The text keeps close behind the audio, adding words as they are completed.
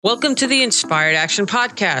Welcome to the Inspired Action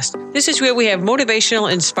Podcast. This is where we have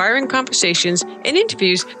motivational, inspiring conversations and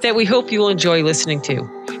interviews that we hope you will enjoy listening to.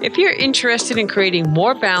 If you're interested in creating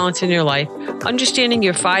more balance in your life, understanding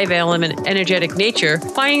your 5-element energetic nature,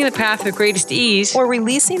 finding the path of greatest ease, or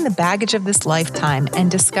releasing the baggage of this lifetime and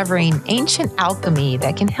discovering ancient alchemy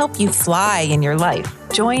that can help you fly in your life,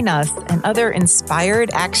 join us and other inspired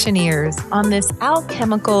actioneers on this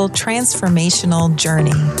alchemical transformational journey.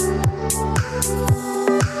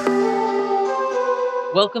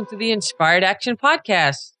 Welcome to the Inspired Action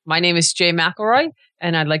Podcast. My name is Jay McElroy,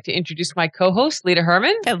 and I'd like to introduce my co-host, Lita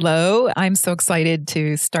Herman. Hello. I'm so excited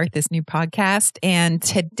to start this new podcast. And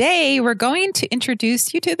today we're going to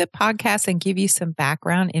introduce you to the podcast and give you some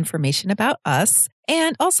background information about us.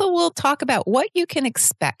 And also we'll talk about what you can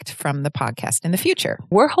expect from the podcast in the future.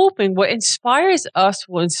 We're hoping what inspires us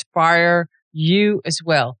will inspire you as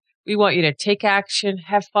well. We want you to take action,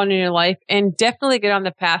 have fun in your life, and definitely get on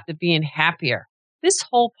the path to being happier. This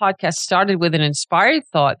whole podcast started with an inspired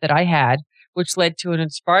thought that I had, which led to an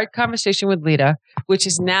inspired conversation with Lita, which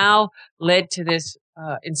has now led to this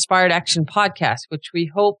Inspired Action Podcast, which we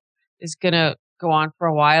hope is going to go on for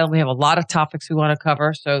a while. We have a lot of topics we want to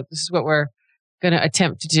cover, so this is what we're going to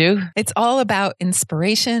attempt to do. It's all about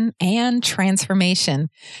inspiration and transformation.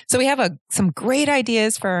 So we have some great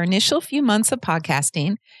ideas for our initial few months of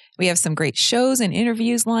podcasting. We have some great shows and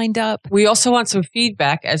interviews lined up. We also want some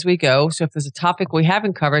feedback as we go. So if there's a topic we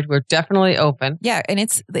haven't covered, we're definitely open. Yeah. And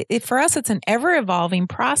for us, it's an ever evolving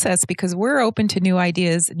process because we're open to new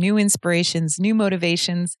ideas, new inspirations, new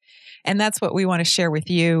motivations. And that's what we want to share with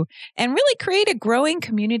you and really create a growing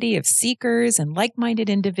community of seekers and like-minded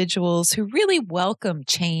individuals who really welcome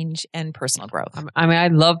change and personal growth. I mean,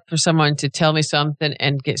 I'd love for someone to tell me something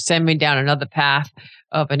and send me down another path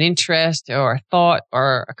of an interest or a thought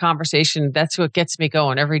or a conversation. That's what gets me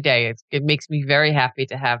going every day. It makes me very happy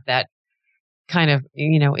to have that kind of,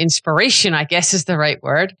 inspiration, I guess is the right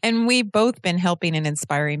word. And we've both been helping and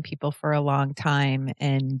inspiring people for a long time.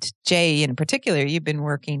 And Jay, in particular, you've been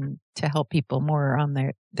working to help people more on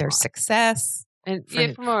their success. And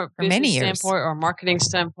from a business standpoint or marketing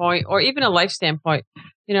standpoint, or even a life standpoint,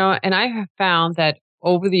 and I have found that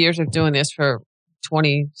over the years of doing this for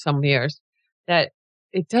 20 some years, that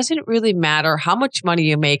it doesn't really matter how much money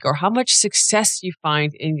you make or how much success you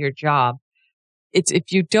find in your job. It's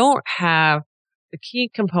if you don't have the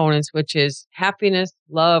key components, which is happiness,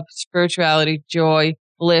 love, spirituality, joy,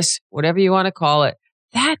 bliss, whatever you want to call it.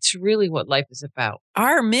 That's really what life is about.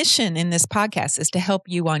 Our mission in this podcast is to help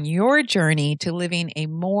you on your journey to living a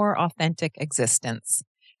more authentic existence.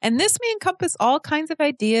 And this may encompass all kinds of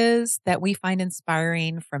ideas that we find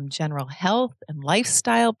inspiring, from general health and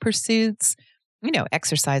lifestyle pursuits,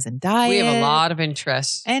 exercise and diet. We have a lot of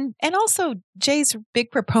interests. And also Jay's a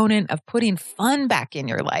big proponent of putting fun back in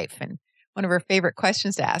your life. And one of her favorite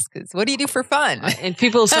questions to ask is, what do you do for fun? And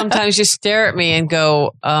people sometimes just stare at me and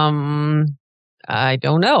go, I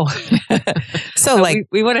don't know. So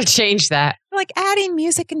we want to change that. Like adding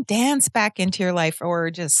music and dance back into your life, or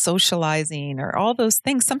just socializing, or all those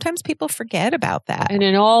things. Sometimes people forget about that. And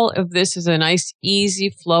in all of this is a nice, easy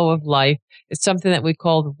flow of life. It's something that we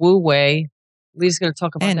call Wu Wei. Lee's going to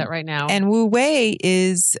talk about that right now. And Wu Wei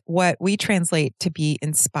is what we translate to be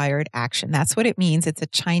inspired action. That's what it means. It's a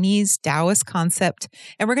Chinese Taoist concept.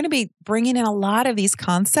 And we're going to be bringing in a lot of these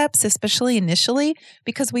concepts, especially initially,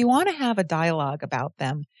 because we want to have a dialogue about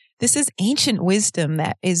them. This is ancient wisdom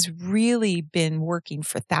that has really been working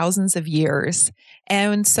for thousands of years.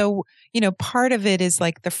 And so, part of it is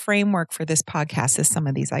like the framework for this podcast is some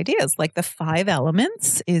of these ideas, like the 5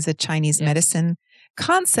 elements is a Chinese medicine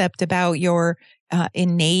concept about your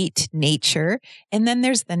innate nature. And then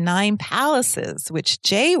there's the 9 palaces, which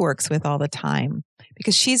Jay works with all the time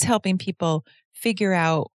because she's helping people figure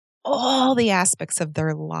out all the aspects of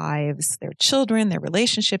their lives, their children, their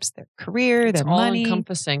relationships, their career, their money. All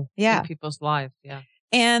encompassing in people's lives. Yeah.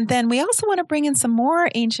 And then we also want to bring in some more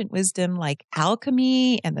ancient wisdom like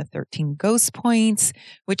alchemy and the 13 ghost points,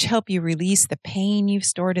 which help you release the pain you've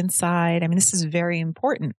stored inside. I mean, this is very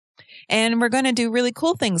important. And we're going to do really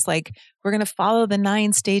cool things like we're going to follow the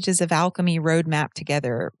 9 stages of alchemy roadmap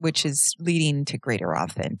together, which is leading to greater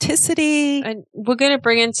authenticity. And we're going to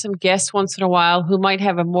bring in some guests once in a while who might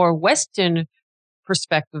have a more Western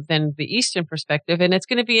perspective than the Eastern perspective. And it's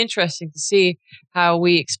going to be interesting to see how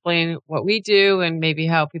we explain what we do and maybe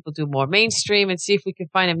how people do more mainstream and see if we can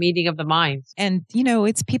find a meeting of the minds. And,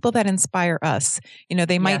 it's people that inspire us.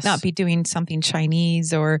 They might not be doing something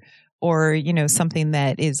Chinese or or, something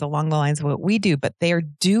that is along the lines of what we do, but they are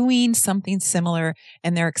doing something similar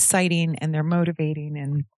and they're exciting and they're motivating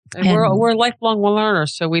and we're lifelong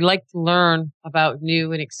learners, so we like to learn about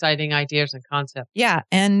new and exciting ideas and concepts. Yeah.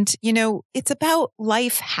 And, it's about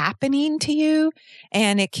life happening to you,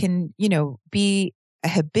 and it can, be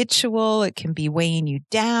habitual. It can be weighing you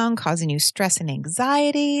down, causing you stress and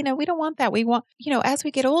anxiety. We don't want that. We want, as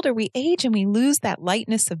we get older, we age and we lose that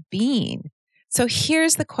lightness of being. So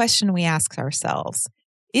here's the question we ask ourselves.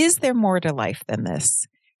 Is there more to life than this?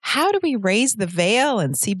 How do we raise the veil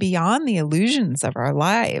and see beyond the illusions of our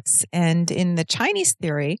lives? And in the Chinese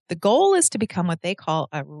theory, the goal is to become what they call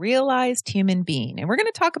a realized human being. And we're going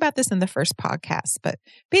to talk about this in the first podcast, but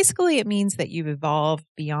basically it means that you've evolved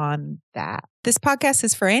beyond that. This podcast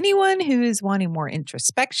is for anyone who is wanting more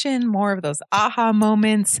introspection, more of those aha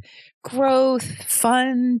moments, growth,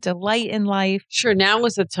 fun, delight in life. Sure, now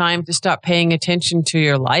is the time to stop paying attention to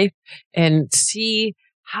your life and see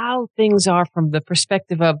how things are from the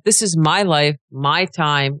perspective of, this is my life, my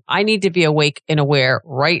time. I need to be awake and aware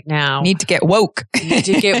right now. Need to get woke. Need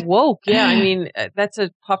to get woke. Yeah, I mean, that's a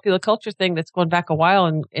popular culture thing that's going back a while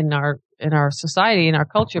in our society, in our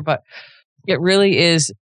culture, but it really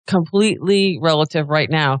is completely relative right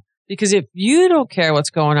now. Because if you don't care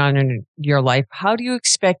what's going on in your life, how do you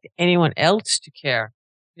expect anyone else to care?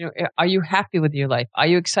 Are you happy with your life? Are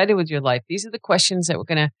you excited with your life? These are the questions that we're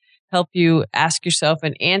going to help you ask yourself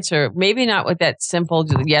and answer, maybe not with that simple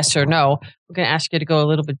yes or no. We're going to ask you to go a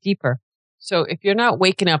little bit deeper. So if you're not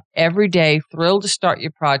waking up every day, thrilled to start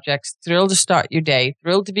your projects, thrilled to start your day,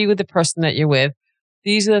 thrilled to be with the person that you're with,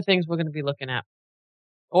 these are the things we're going to be looking at.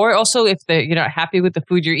 Or also if you're not happy with the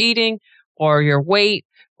food you're eating, or your weight,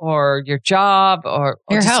 or your job, or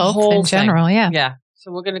your health in general. Yeah. Yeah. So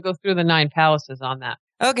we're going to go through the 9 palaces on that.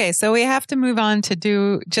 Okay. So we have to move on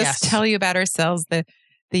to tell you about ourselves,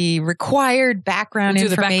 the required background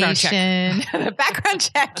information. The background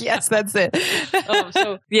check. Yes, that's it.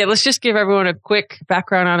 Let's just give everyone a quick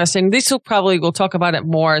background on us. And we'll talk about it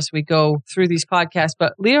more as we go through these podcasts.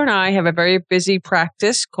 But Leo and I have a very busy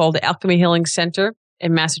practice called the Alchemy Healing Center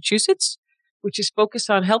in Massachusetts, which is focused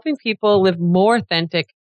on helping people live more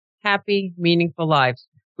authentic, happy, meaningful lives.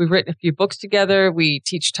 We've written a few books together. We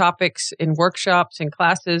teach topics in workshops and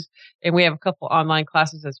classes, and we have a couple online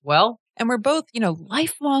classes as well. And we're both,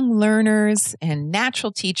 lifelong learners and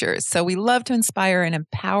natural teachers. So we love to inspire and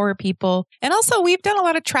empower people. And also, we've done a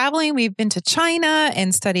lot of traveling. We've been to China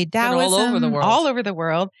and studied Taoism all over the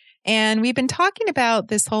world. And we've been talking about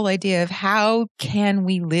this whole idea of how can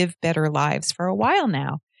we live better lives for a while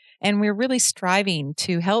now. And we're really striving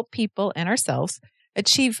to help people and ourselves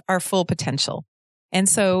achieve our full potential. And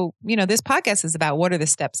so, this podcast is about what are the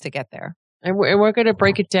steps to get there. And we're going to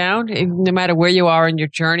break it down. No matter where you are in your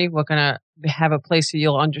journey, we're going to have a place that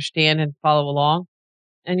you'll understand and follow along.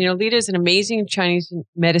 And, Lita is an amazing Chinese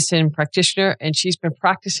medicine practitioner, and she's been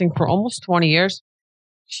practicing for almost 20 years.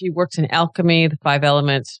 She works in alchemy, the 5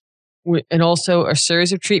 elements, and also a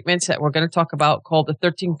series of treatments that we're going to talk about called the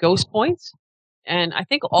 13 Ghost Points. And I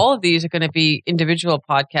think all of these are going to be individual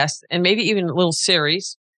podcasts and maybe even a little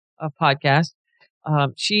series of podcasts.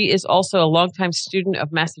 She is also a longtime student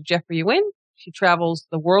of Master Jeffrey Yuen. She travels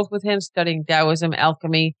the world with him, studying Taoism,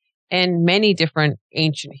 alchemy, and many different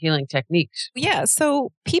ancient healing techniques. Yeah.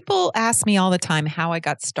 So people ask me all the time how I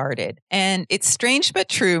got started. And it's strange but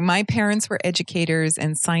true. My parents were educators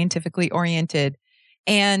and scientifically oriented.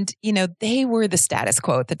 And, they were the status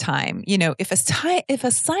quo at the time. If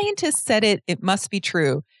a scientist said it, it must be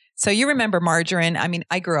true. So you remember margarine. I mean,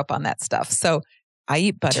 I grew up on that stuff. So I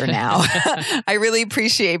eat butter now. I really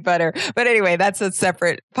appreciate butter. But anyway, that's a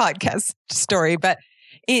separate podcast story. But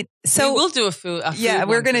we'll do a food.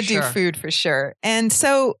 We're going to do food for sure. And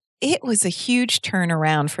so it was a huge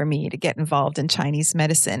turnaround for me to get involved in Chinese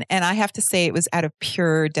medicine. And I have to say it was out of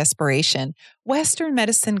pure desperation. Western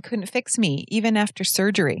medicine couldn't fix me, even after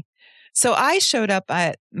surgery. So I showed up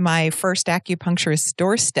at my first acupuncturist's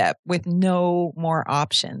doorstep with no more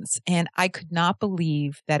options. And I could not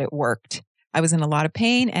believe that it worked. I was in a lot of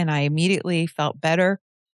pain and I immediately felt better.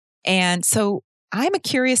 And so I'm a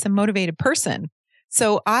curious and motivated person.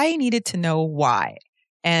 So I needed to know why.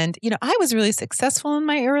 And, I was really successful in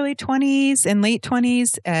my early 20s and late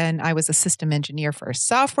 20s, and I was a system engineer for a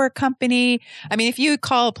software company. I mean, if you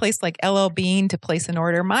call a place like LL Bean to place an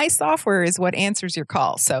order, my software is what answers your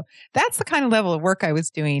call. So that's the kind of level of work I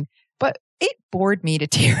was doing. But it bored me to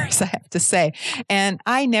tears, I have to say. And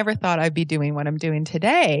I never thought I'd be doing what I'm doing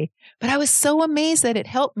today. But I was so amazed that it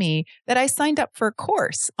helped me that I signed up for a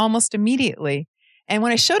course almost immediately. And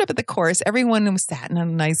when I showed up at the course, everyone was sat in a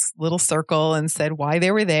nice little circle and said why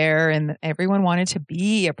they were there. And everyone wanted to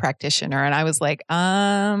be a practitioner. And I was like,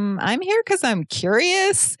 I'm here because I'm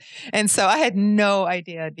curious. And so I had no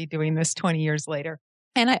idea I'd be doing this 20 years later.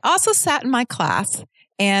 And I also sat in my class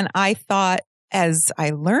and I thought, as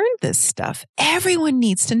I learned this stuff, everyone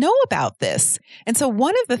needs to know about this. And so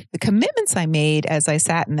one of the commitments I made as I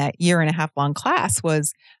sat in that 1.5 year long class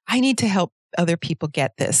was I need to help other people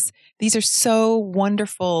get this. These are so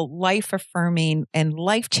wonderful, life affirming and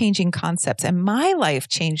life changing concepts. And my life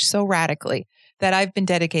changed so radically that I've been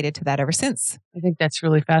dedicated to that ever since. I think that's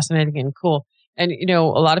really fascinating and cool. And, a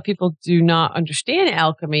lot of people do not understand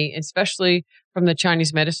alchemy, especially from the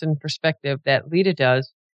Chinese medicine perspective that Lida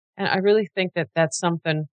does. And I really think that that's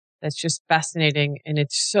something that's just fascinating. And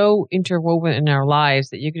it's so interwoven in our lives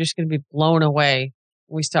that you're just going to be blown away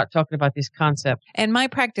when we start talking about these concepts. And my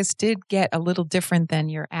practice did get a little different than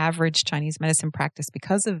your average Chinese medicine practice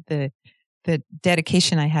because of the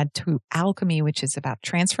dedication I had to alchemy, which is about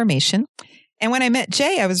transformation. And when I met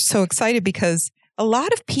Jay, I was so excited because a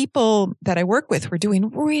lot of people that I work with were doing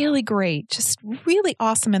really great, just really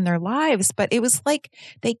awesome in their lives. But it was like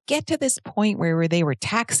they get to this point where they were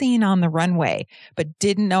taxiing on the runway, but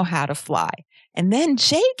didn't know how to fly. And then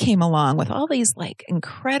Jay came along with all these like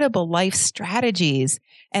incredible life strategies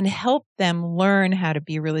and helped them learn how to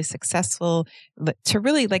be really successful, to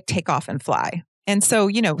really like take off and fly. And so,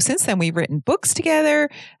 since then we've written books together.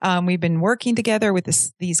 We've been working together with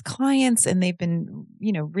these clients and they've been,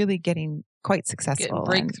 really getting quite successful.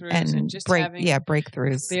 Getting breakthroughs and just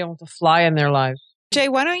breakthroughs. Be able to fly in their lives. Jay,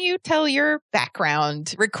 why don't you tell your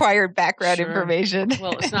required background information?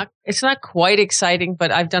 Well, it's not quite exciting,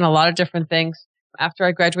 but I've done a lot of different things. After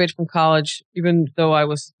I graduated from college, even though I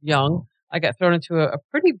was young, I got thrown into a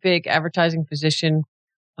pretty big advertising position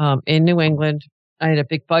in New England. I had a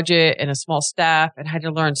big budget and a small staff and had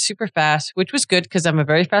to learn super fast, which was good because I'm a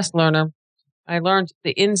very fast learner. I learned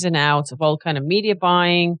the ins and outs of all kind of media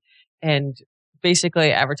buying and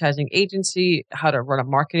basically advertising agency, how to run a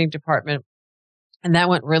marketing department. And that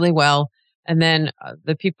went really well. And then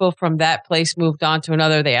the people from that place moved on to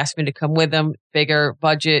another. They asked me to come with them, bigger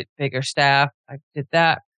budget, bigger staff. I did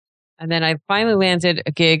that. And then I finally landed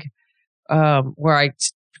a gig where I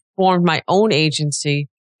formed my own agency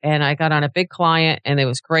and I got on a big client and it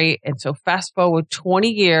was great. And so fast forward 20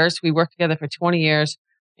 years, we worked together for 20 years.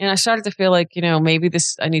 And I started to feel like, maybe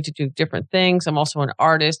I need to do different things. I'm also an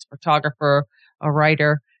artist, photographer, a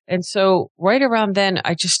writer. And so right around then,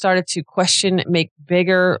 I just started to make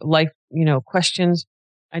bigger life, questions.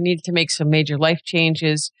 I needed to make some major life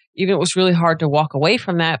changes. Even it was really hard to walk away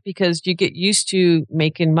from that because you get used to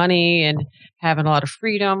making money and having a lot of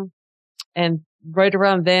freedom. And right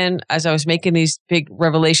around then, as I was making these big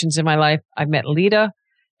revelations in my life, I met Lida.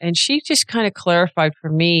 And she just kind of clarified for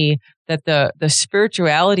me that the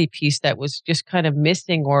spirituality piece that was just kind of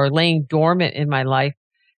missing or laying dormant in my life.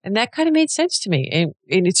 And that kind of made sense to me. And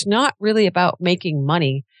it's not really about making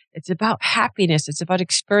money. It's about happiness. It's about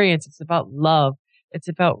experience. It's about love. It's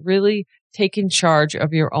about really taking charge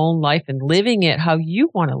of your own life and living it how you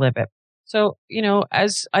want to live it. So,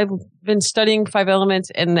 as I've been studying 5 elements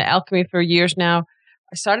and the alchemy for years now,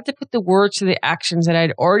 I started to put the words to the actions that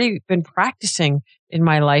I'd already been practicing in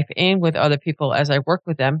my life and with other people as I work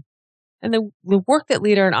with them. And the work that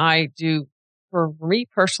Lida and I do for me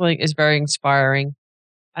personally is very inspiring.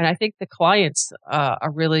 And I think the clients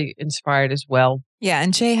are really inspired as well. Yeah.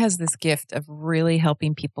 And Jay has this gift of really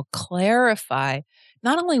helping people clarify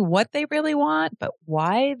not only what they really want, but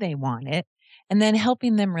why they want it. And then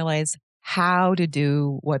helping them realize how to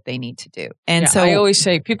do what they need to do. And so I always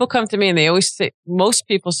say, people come to me and most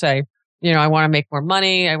people say, I want to make more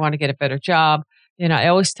money. I want to get a better job. I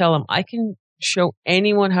always tell them I can show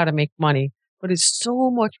anyone how to make money, but it's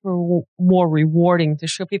so much more rewarding to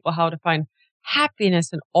show people how to find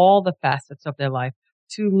happiness in all the facets of their life.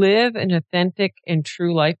 To live an authentic and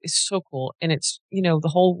true life is so cool. And it's, the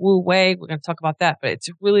whole Wu Wei, we're going to talk about that, but it's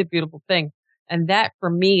a really beautiful thing. And that for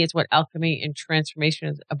me is what alchemy and transformation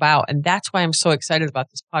is about. And that's why I'm so excited about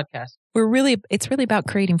this podcast. It's really about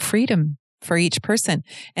creating freedom for each person.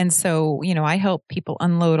 And so, I help people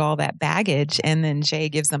unload all that baggage and then Jay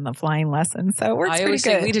gives them the flying lesson. So it works pretty good. I always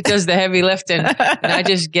say Lida does the heavy lifting and I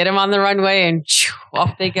just get them on the runway and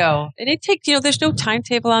off they go. And it takes, there's no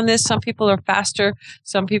timetable on this. Some people are faster.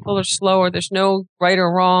 Some people are slower. There's no right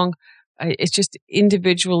or wrong. It's just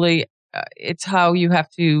individually, it's how you have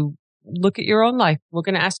to look at your own life. We're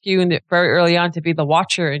going to ask you very early on to be the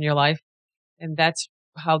watcher in your life. And that's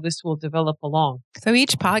how this will develop along. So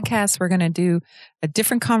each podcast, we're going to do a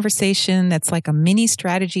different conversation that's like a mini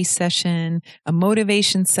strategy session, a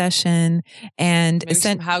motivation session, and maybe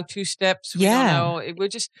some how-to steps. We Yeah. don't know. We're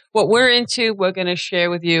just what we're into. We're going to share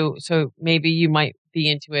with you. So maybe you might be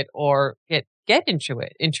into it or get into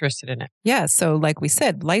it, interested in it. Yeah. So like we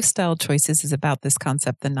said, lifestyle choices is about this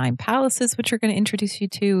concept, the 9 palaces, which we're going to introduce you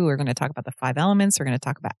to. We're going to talk about the 5 elements. We're going to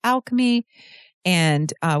talk about alchemy.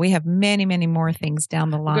 And we have many, many more things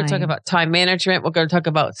down the line. We're going to talk about time management. We're going to talk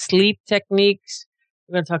about sleep techniques.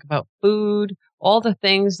 We're going to talk about food, all the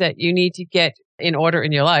things that you need to get in order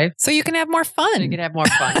in your life. So you can have more fun. So you can have more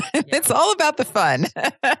fun. Yeah. It's all about the fun.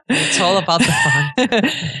 It's all about the fun.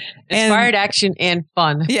 Inspired action and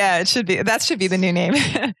fun. Yeah, it should be. That should be the new name.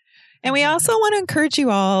 And we also want to encourage you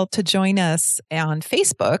all to join us on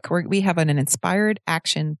Facebook, where we have an Inspired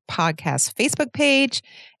Action Podcast Facebook page.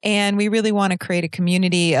 And we really want to create a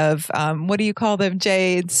community of, what do you call them,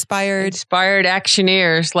 Jay? Inspired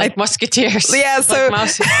actioneers, like musketeers. Yeah, so like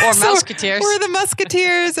mouseketeers. We're the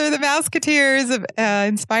musketeers or the mouseketeers of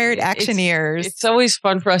Inspired Actioneers. It's always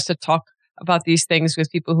fun for us to talk about these things with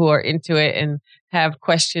people who are into it and have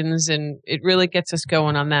questions, and it really gets us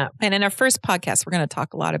going on that. And in our first podcast, we're going to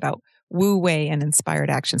talk a lot about Wu Wei and inspired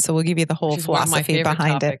action. So we'll give you the whole philosophy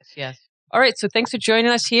behind it. Yes. All right. So thanks for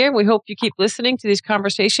joining us here. We hope you keep listening to these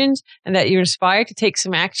conversations and that you're inspired to take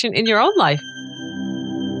some action in your own life.